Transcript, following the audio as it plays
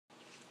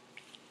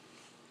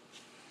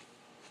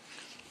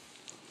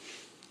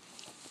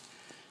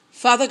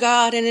Father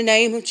God, in the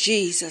name of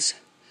Jesus,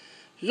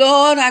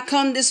 Lord, I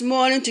come this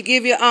morning to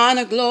give you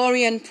honor,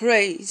 glory, and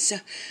praise.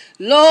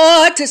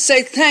 Lord, to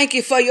say thank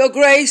you for your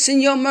grace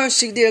and your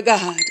mercy, dear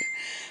God.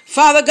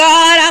 Father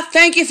God, I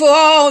thank you for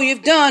all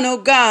you've done, oh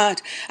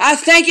God. I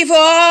thank you for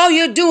all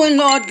you're doing,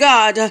 Lord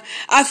God.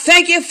 I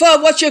thank you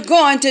for what you're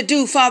going to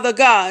do, Father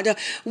God.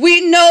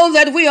 We know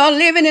that we are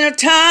living in a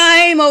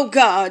time, oh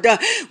God,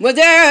 where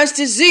there is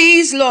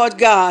disease, Lord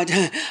God.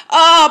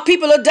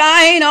 People are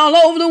dying all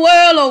over the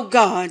world, oh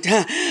God.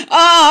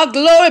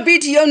 Glory be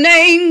to your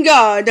name,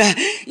 God.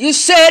 You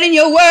said in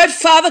your word,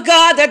 Father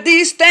God, that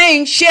these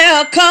things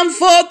shall come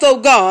forth, oh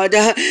God.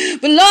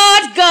 But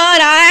Lord God,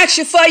 I ask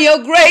you for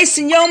your grace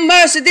and your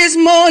mercy this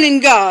morning,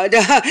 God.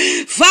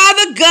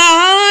 Father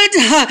God,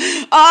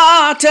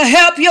 to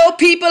help your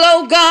people,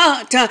 oh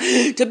God,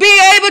 to be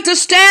able to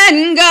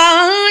stand,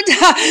 God,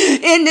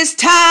 in this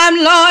time,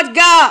 Lord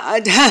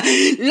God.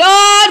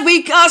 Lord,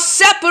 we are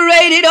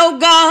separated, oh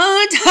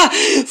God,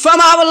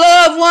 from our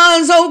loved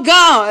ones, oh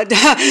God.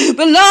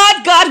 But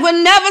Lord God, we're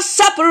never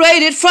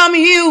separated from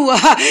you.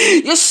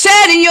 You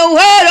said in your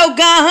word, oh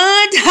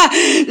God,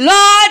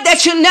 Lord,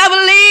 that you never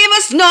leave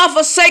us nor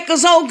forsake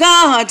us, oh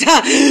God.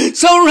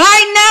 So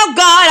right now,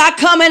 God, I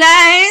come and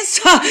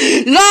ask,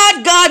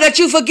 Lord God, that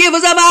you forgive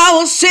us of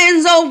our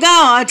sins, oh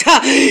God,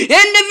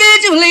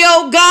 individually,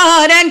 oh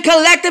God, and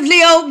collectively,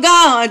 oh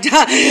God.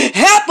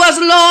 Help us,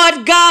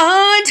 Lord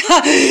God,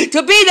 to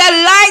be that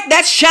light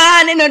that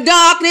shine in the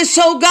darkness,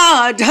 oh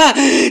God,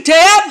 to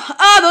help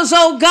others,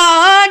 oh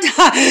God,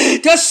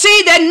 to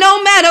see that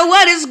no matter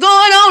what is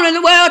going on in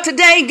the world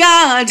today,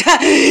 God,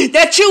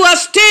 that you are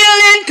still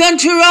in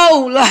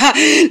control.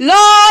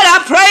 Lord,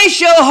 I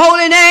praise your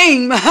holy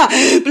name.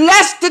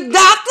 Bless the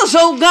doctors,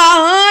 oh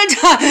God,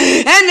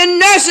 and the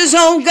nurses,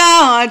 oh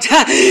God,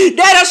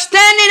 that are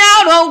standing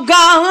out, oh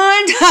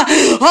God,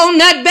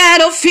 on that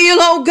battlefield,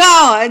 oh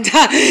God,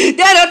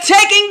 that are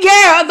taking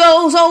care of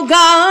those, oh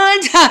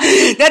God,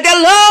 that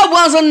their loved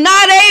ones are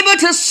not able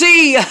to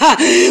see.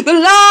 But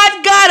Lord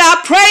God,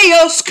 I pray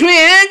your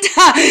strength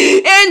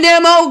in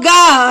them, oh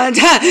God.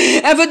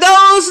 And for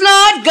those,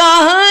 Lord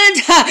God,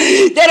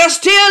 that are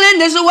still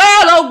in this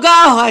world, oh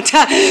God,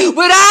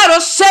 without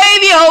a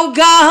Savior, oh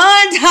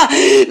God,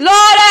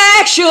 Lord,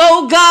 I ask you,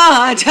 oh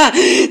God,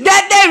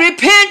 that they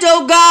repent,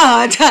 oh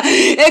God,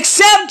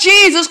 accept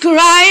Jesus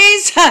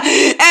Christ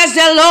as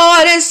their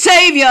Lord and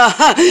Savior.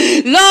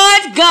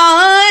 Lord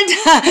God,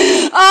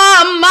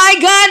 oh my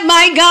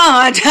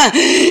God,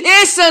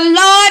 it's a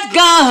Lord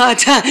God,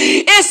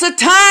 it's a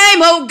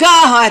time, oh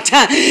God,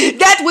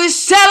 that we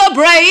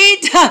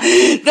celebrate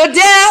the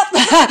death,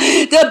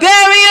 the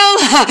burial,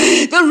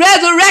 the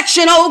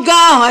resurrection, oh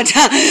God,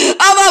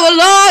 of our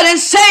Lord and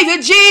Savior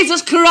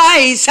Jesus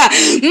Christ.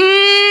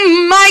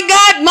 My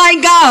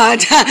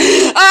God,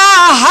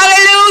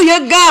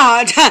 hallelujah,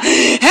 God,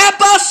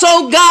 help us,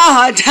 oh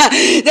God,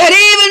 that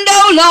even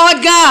though,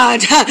 Lord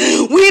God,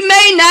 we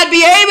may not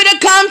be able to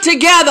come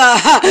together,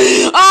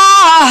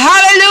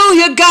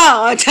 hallelujah,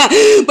 God,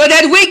 but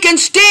that we can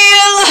still,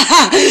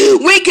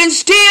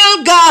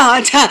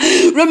 God,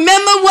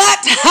 remember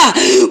what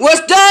was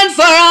done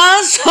for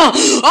us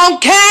on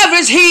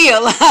Calvary's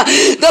Hill,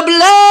 the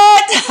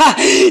blood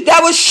that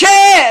was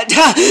shed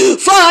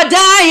for a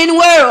dying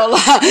world,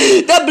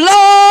 the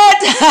blood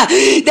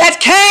that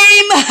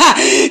came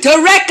to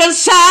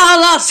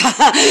reconcile us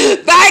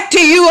back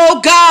to you, oh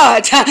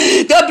God,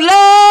 the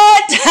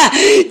blood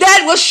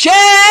that was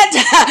shed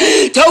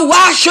to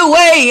wash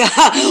away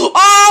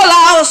all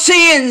our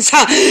sins,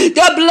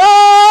 the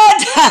blood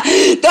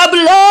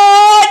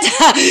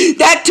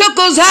that took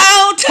us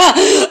out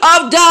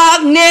of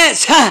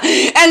darkness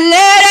and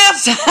led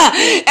us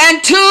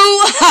into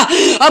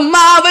a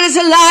marvelous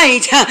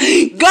light.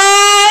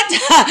 God,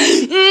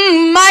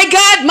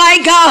 my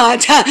God,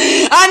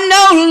 I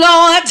know,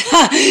 Lord,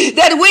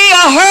 that we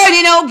are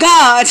hurting, oh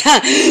God,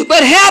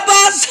 but help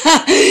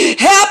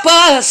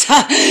us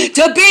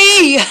to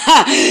be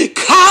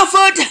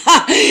comfort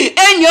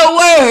in your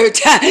word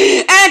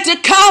and to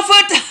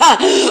comfort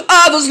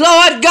others,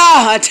 Lord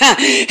God.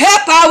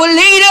 Help our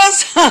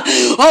leaders,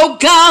 oh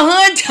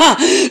God,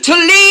 to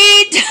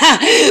lead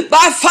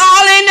by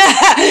following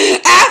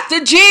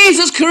after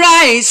Jesus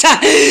Christ.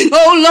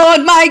 Oh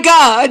Lord, my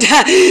God,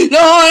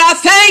 Lord, I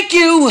thank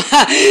you.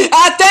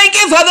 I thank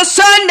you for the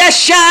sun that's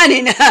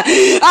shining.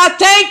 I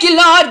thank you,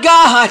 Lord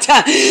God.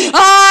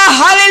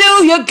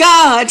 Hallelujah,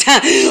 God.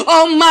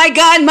 Oh my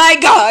God,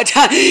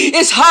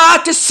 it's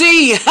hard to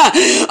see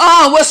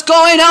what's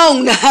going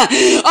on.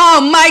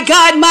 Oh my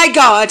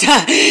God,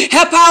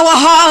 help our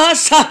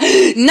hearts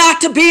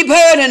not to be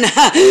burdened.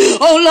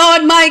 Oh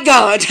Lord, my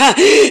God,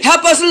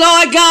 help us,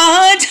 Lord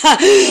God.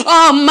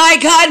 Oh my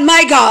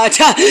God,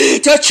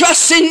 to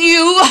trust in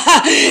you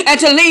and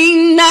to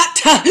lean not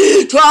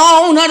to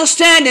our own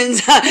understandings.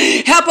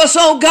 Help us,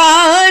 oh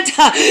God,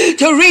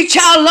 to reach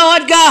out,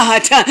 Lord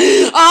God.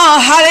 Oh,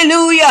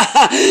 hallelujah,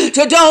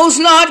 to those,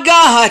 Lord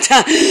God,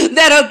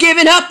 that are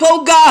giving up,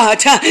 oh God,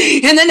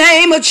 in the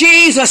name of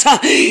Jesus.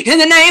 In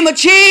the name of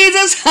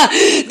Jesus,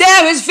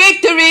 there is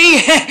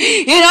victory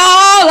in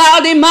all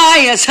our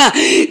demise.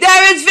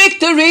 There is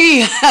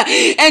victory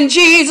in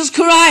Jesus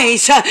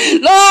Christ.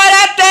 Lord,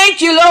 I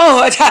thank you,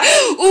 Lord.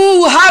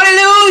 Ooh,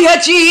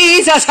 hallelujah,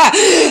 Jesus.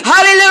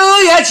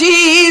 Hallelujah,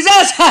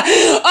 Jesus.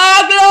 Oh,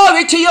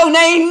 glory to your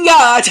name,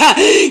 God.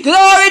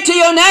 Glory to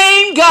your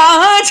name,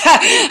 God.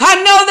 I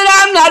know that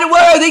I'm not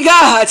worthy,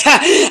 God.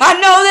 I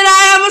know that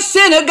I am a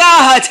sinner,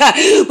 God.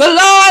 But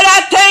Lord,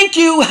 I thank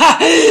you.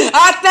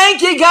 I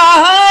thank you,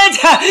 God,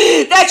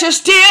 that you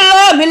still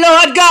love me,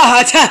 Lord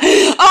God.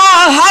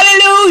 Oh,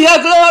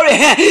 hallelujah,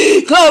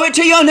 glory. Glory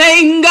to your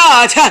name,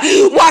 God.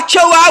 Watch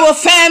over our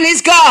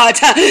families, God,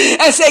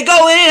 as they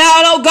go in and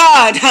out, oh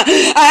God.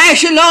 I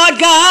ask you, Lord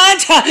God,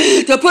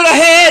 to put a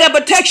head of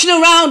protection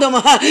around them.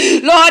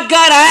 Lord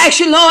God, I ask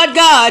you, Lord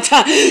God,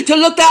 to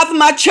look out for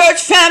my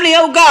church family,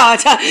 oh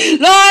God.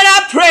 Lord,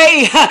 I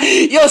pray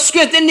you'll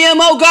strengthen them,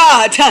 oh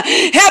God.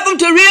 Help them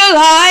to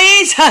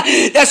realize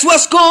that's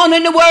what's going on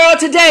in the world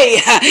today.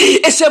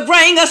 It's to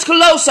bring us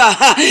closer.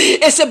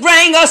 It's to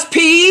bring us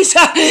peace.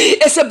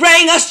 It's to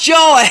bring us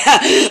joy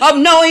of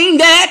knowing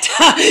that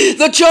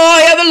the joy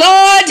of the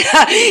Lord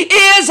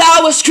is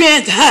our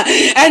strength.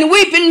 And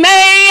weeping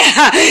may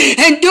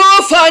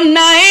endure for a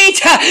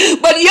night,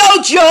 but your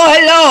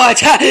joy, Lord,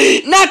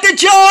 not the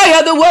joy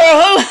of the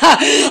world.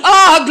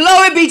 Oh,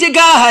 glory be to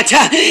God.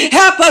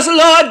 Help us,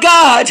 Lord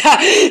God,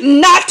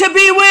 not to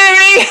be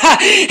weary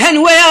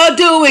and well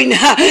doing,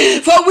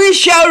 for we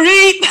shall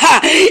reap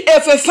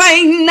if we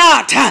faint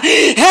not.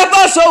 Help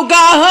us, oh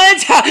God,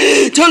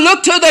 to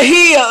look to the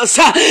hills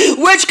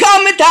which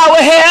cometh our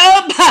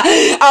help.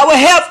 Our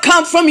help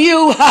comes from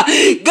you,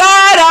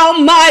 God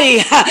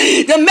Almighty,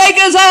 the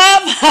makers of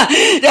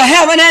the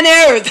heaven and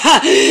earth,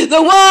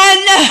 the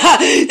one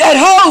that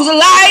holds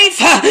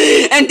life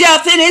and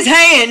death in his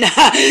hand,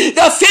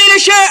 the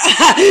finisher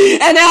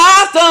and the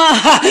author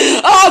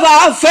of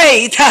our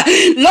faith.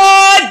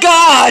 Lord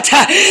God,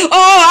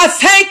 oh, I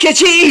thank you,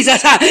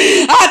 Jesus.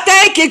 I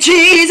thank you,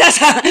 Jesus.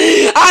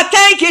 I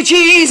thank you,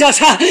 Jesus,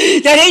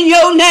 that in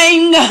your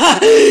name,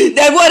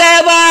 that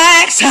whatever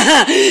I ask,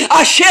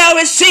 I shall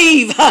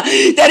receive.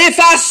 That if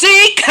I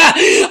seek,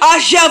 I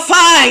shall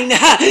find.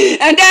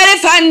 And that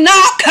if I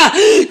knock,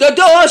 the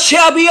door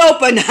shall be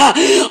open.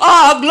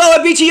 Oh,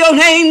 glory be to your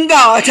name,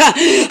 God.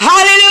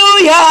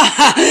 Hallelujah.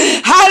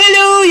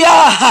 Hallelujah.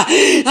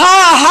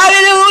 Oh,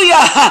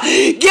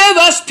 hallelujah. Give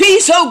us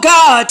peace, oh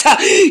God.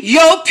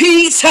 Your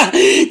peace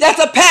that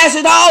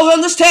surpasses all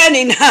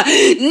understanding.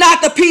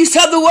 Not the peace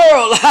of the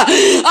world,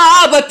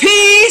 but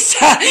peace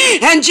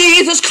and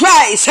Jesus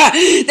Christ.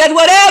 That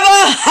whatever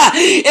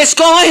is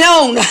going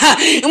on,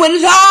 when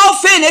it's all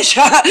finished,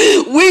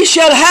 we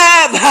shall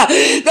have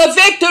the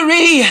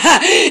victory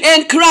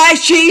in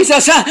Christ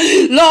Jesus.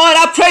 Lord,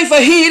 I pray for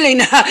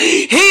healing.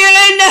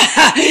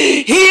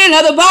 Healing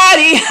of the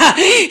body,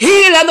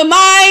 healing of the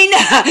mind,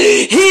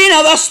 healing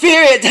of the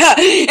spirit.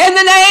 In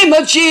the name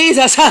of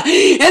Jesus.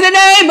 In the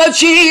name of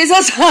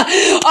Jesus.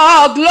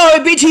 Oh,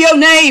 glory be to your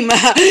name.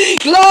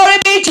 Glory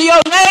be to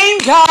your name,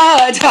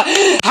 God.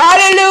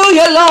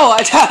 Hallelujah,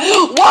 Lord.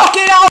 Walk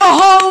in our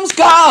homes,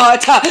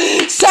 God.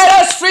 Set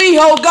us free,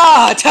 oh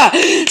God.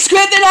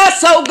 Strengthen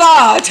us, oh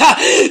God.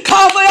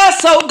 Comfort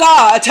us, oh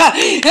God.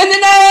 In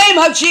the name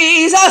of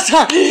Jesus.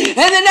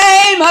 In the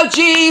name of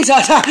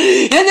Jesus.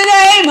 In the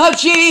name of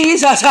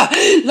Jesus.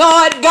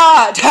 Lord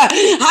God,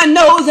 I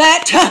know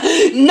that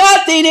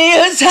nothing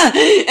is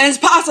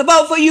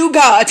impossible for you,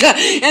 God,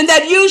 and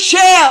that you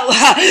shall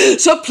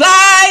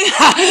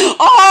supply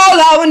all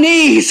our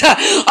needs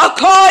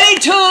according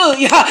to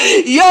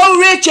your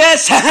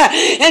riches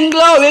and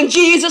glory in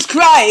Jesus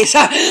Christ.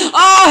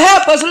 Oh,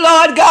 help us,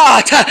 Lord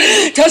God,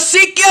 to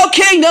seek your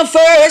kingdom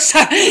first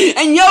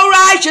and your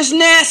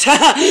righteousness.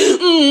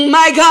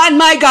 My God,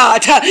 my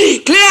God,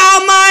 clear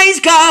our minds,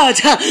 God,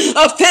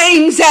 of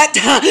things that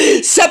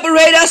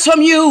separate us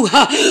from you.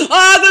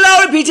 Oh,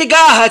 glory be to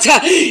God.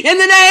 In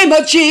the name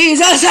of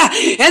Jesus,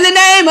 in the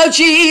name of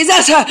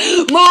Jesus,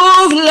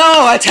 move,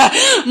 Lord,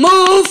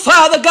 move,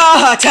 Father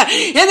God,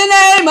 in the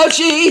name of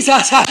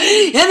Jesus,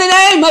 in the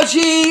name of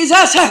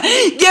Jesus,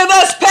 give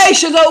us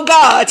patience, oh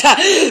God,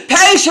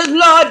 patience,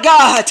 Lord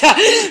God,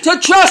 to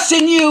trust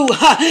in you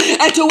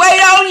and to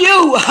wait on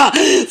you,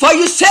 for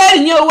you said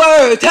in your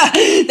word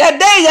that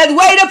they that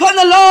wait upon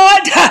the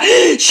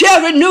Lord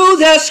shall renew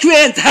their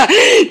strength.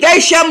 They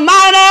shall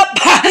mount up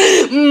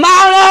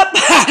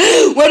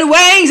with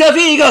wings of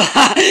eagle.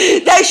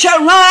 They shall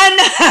run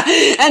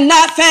and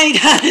not faint.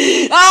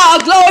 Oh,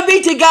 glory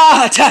be to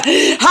God.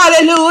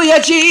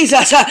 Hallelujah,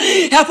 Jesus.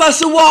 Help us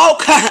to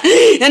walk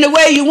in the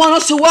way you want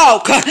us to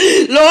walk.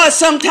 Lord,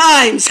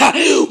 sometimes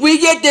we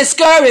get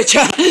discouraged.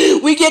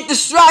 We get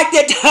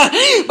distracted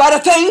by the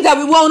things that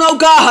we want, oh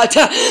God.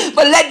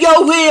 But let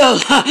your will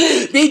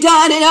be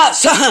done in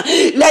us.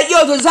 Let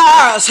your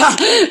desires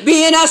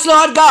be in us,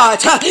 Lord God.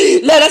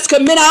 Let us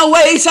commit our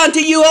ways unto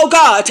you, O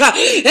God.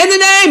 In the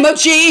name of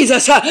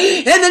Jesus.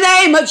 In the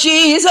name of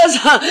Jesus.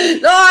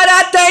 Lord,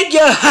 I thank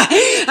you.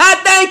 I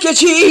thank you,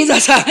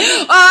 Jesus.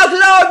 Oh,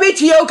 glory be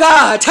to you,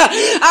 God.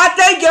 I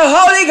thank you,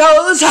 Holy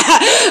Ghost.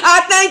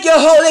 I thank you,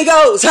 Holy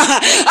Ghost.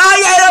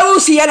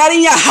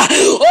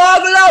 Oh,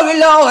 glory,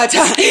 Lord.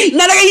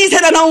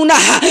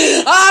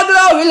 Oh,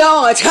 glory,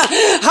 Lord.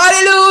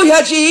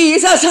 Hallelujah,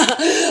 Jesus.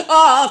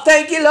 Oh,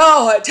 thank you,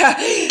 Lord.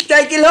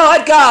 Thank you,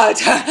 Lord God.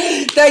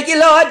 Thank you,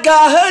 Lord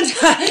God.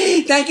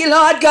 Thank you,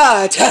 Lord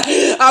God.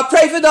 I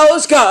pray for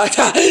those, God,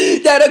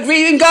 that are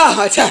grieving,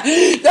 God.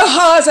 Their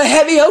hearts are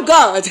heavy, oh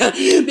God,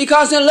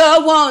 because their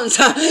loved ones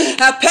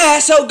have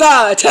passed, oh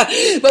God.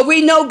 But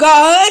we know,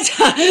 God,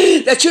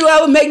 that you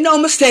ever make no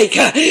mistake.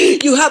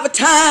 You have a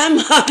time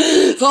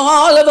for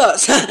all of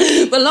us.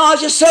 But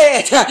Lord, you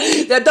said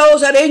that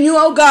those that are in you,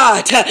 oh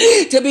God,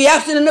 to be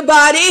absent in the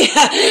body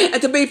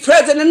and to be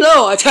present in the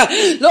Lord.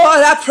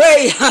 Lord, I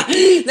pray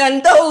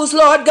that those,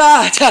 Lord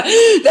God,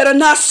 that are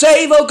not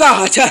saved, oh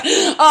God,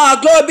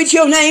 glory be to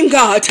your name,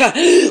 God,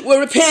 will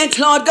repent,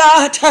 Lord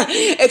God,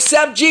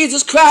 accept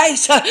Jesus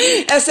Christ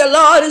as their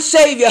Lord and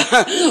Savior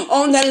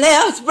on their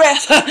last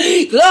breath.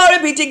 Glory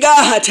be to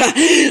God.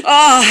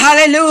 Oh,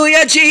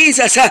 hallelujah,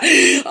 Jesus.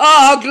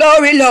 Oh,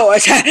 glory,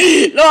 Lord.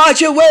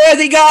 Lord, you're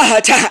worthy,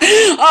 God.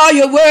 Oh,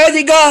 you're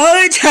worthy,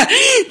 God.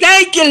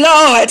 Thank you,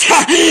 Lord.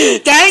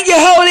 Thank you,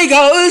 Holy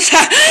Ghost.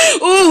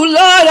 Oh,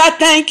 Lord, I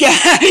thank you.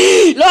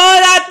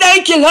 Lord, I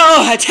thank you,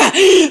 Lord,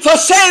 for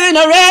saving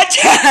a wretch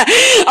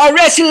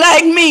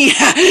like me.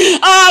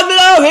 Oh,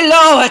 glory,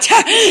 Lord.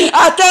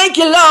 I thank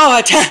you,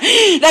 Lord,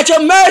 that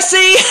your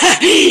mercy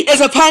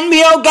is upon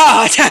me, oh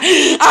God.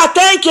 I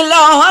thank you,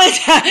 Lord,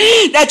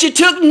 that you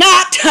took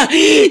not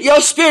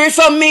your spirit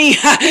from me.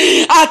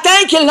 I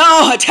thank you,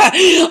 Lord.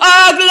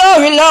 Oh,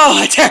 glory,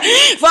 Lord.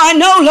 For I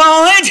know,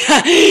 Lord,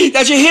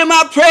 that you hear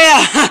my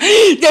prayer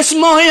this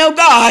morning, oh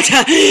God.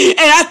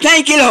 And I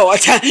thank you, Lord.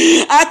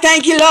 I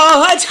thank you,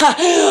 Lord.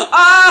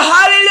 Oh,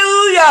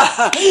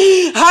 hallelujah.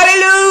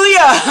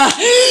 Hallelujah.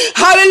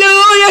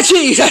 Hallelujah,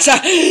 Jesus.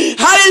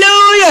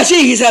 Hallelujah,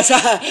 Jesus.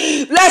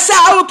 Bless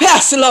our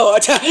pastor,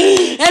 Lord,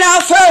 and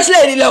our first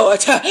lady,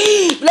 Lord.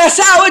 Bless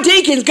our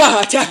deacons,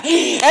 God,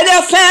 and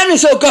their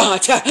families, oh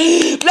God.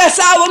 Bless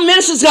our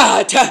ministers,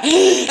 God,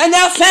 and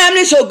their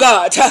families, oh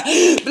God.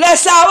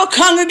 Bless our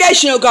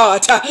congregation, oh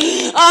God.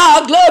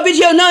 Glory be to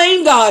your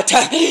name, God,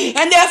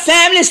 and their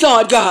families,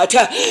 Lord God.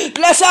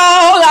 Bless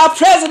all our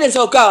presidents,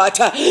 oh God.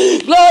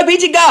 Glory be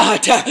to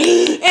God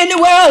in the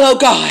world, oh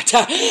God.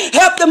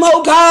 Help them,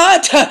 oh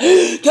God,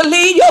 to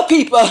lead your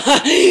people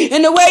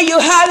in the way you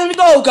have them to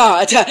go,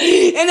 God.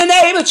 In the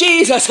name of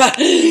Jesus.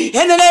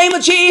 In the name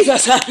of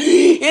Jesus.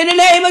 In the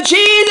name of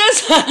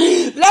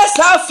Jesus. Bless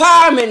our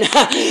firemen,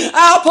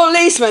 our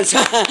policemen,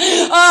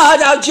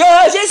 our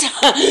judges,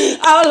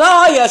 our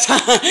lawyers,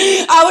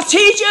 our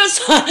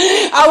teachers,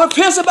 our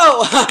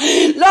principal.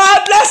 Lord,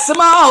 bless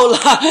them all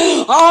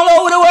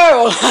over the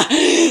world.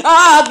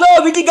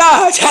 Glory to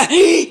God.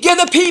 Give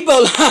the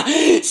people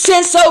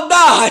sense, oh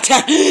God,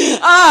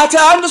 to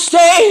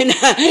understand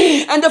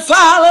and to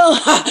follow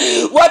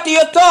what the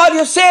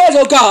authority says,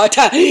 oh God.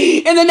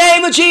 In the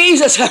name of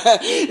Jesus,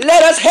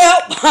 let us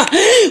help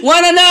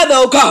one another,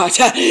 oh God.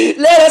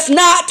 Let us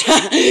not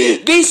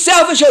be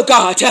selfish, oh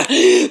God,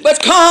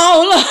 but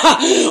call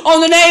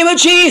on the name of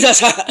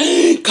Jesus.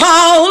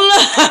 Call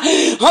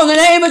on the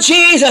name of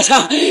Jesus.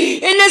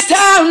 In this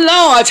time,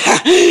 Lord,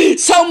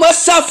 so much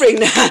suffering,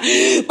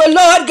 but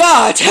Lord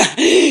God,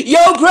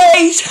 your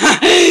grace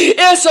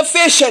is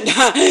sufficient.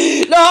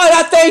 Lord,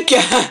 I thank you.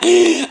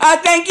 I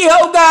thank you,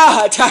 oh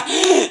God.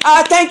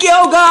 I thank you,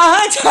 oh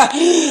God.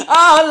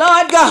 Oh,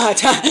 Lord God,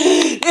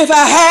 if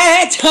I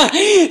had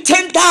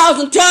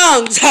 10,000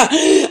 tongues,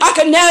 I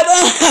could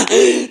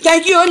never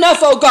thank you enough,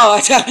 oh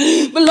God.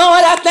 But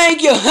Lord, I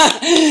thank you.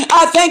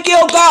 I thank you,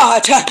 oh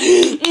God.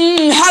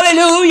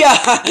 Hallelujah.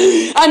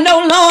 I know,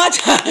 Lord,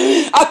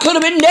 I could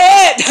have been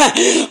dead.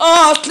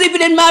 Oh,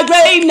 sleeping in my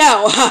grave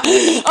now.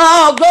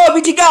 Oh,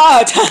 glory to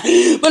God.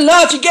 But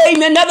Lord, you gave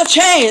me another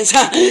chance.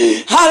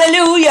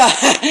 Hallelujah.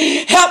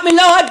 Help me,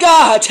 Lord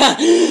God,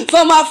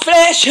 for my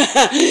flesh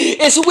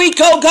is weak,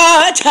 oh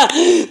God,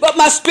 but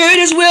my spirit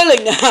is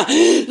willing.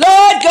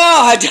 Lord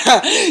God,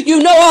 you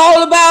know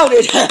all about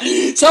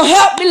it. So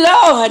help me,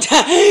 Lord.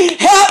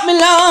 Help me,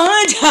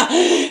 Lord.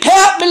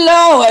 Help me,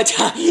 Lord.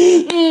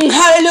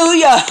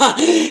 Hallelujah.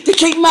 To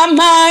keep my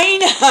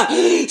mind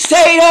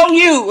stayed on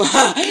you.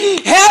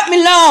 Help me,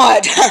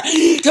 Lord,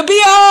 to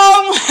be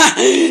all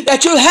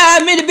that you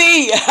have me to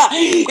be.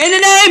 In the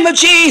name of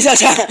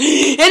Jesus.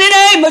 In the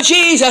name of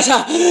Jesus.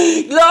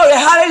 Glory.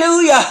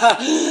 Hallelujah.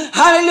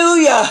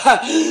 Hallelujah.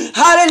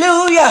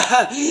 Hallelujah.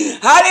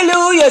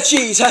 Hallelujah,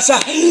 Jesus.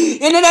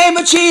 In the name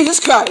of Jesus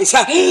Christ,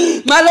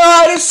 my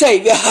Lord and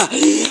Savior.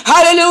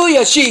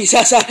 Hallelujah,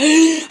 Jesus.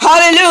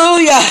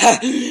 Hallelujah.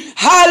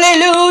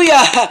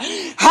 Hallelujah.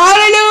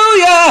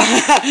 Hallelujah.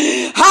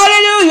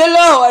 Hallelujah,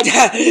 Lord.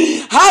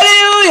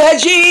 Hallelujah,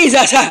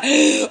 Jesus.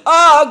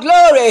 Oh,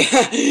 glory.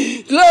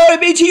 Glory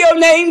be to your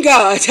name,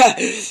 God.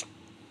 God.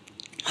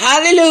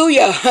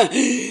 Hallelujah.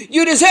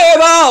 You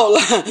deserve all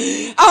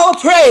our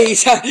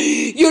praise.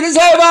 You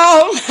deserve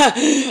all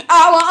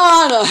our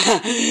honor,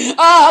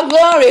 our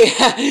glory.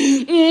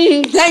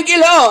 Thank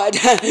you, Lord.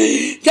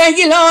 Thank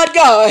you, Lord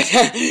God.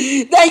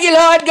 Thank you,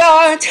 Lord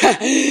God,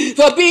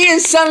 for being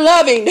so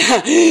loving,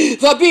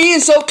 for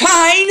being so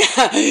kind,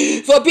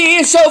 for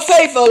being so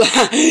faithful.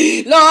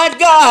 Lord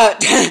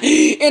God,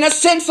 in a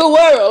sinful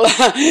world.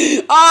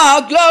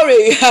 Ah,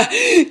 glory,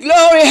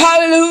 glory,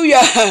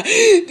 hallelujah.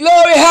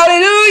 Glory,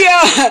 hallelujah.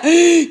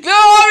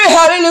 Glory,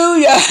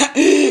 hallelujah.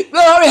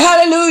 Glory,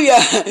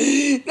 hallelujah.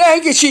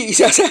 Thank you,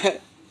 Jesus.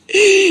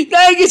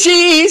 Thank you,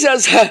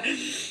 Jesus.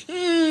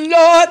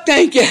 Lord,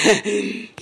 thank you.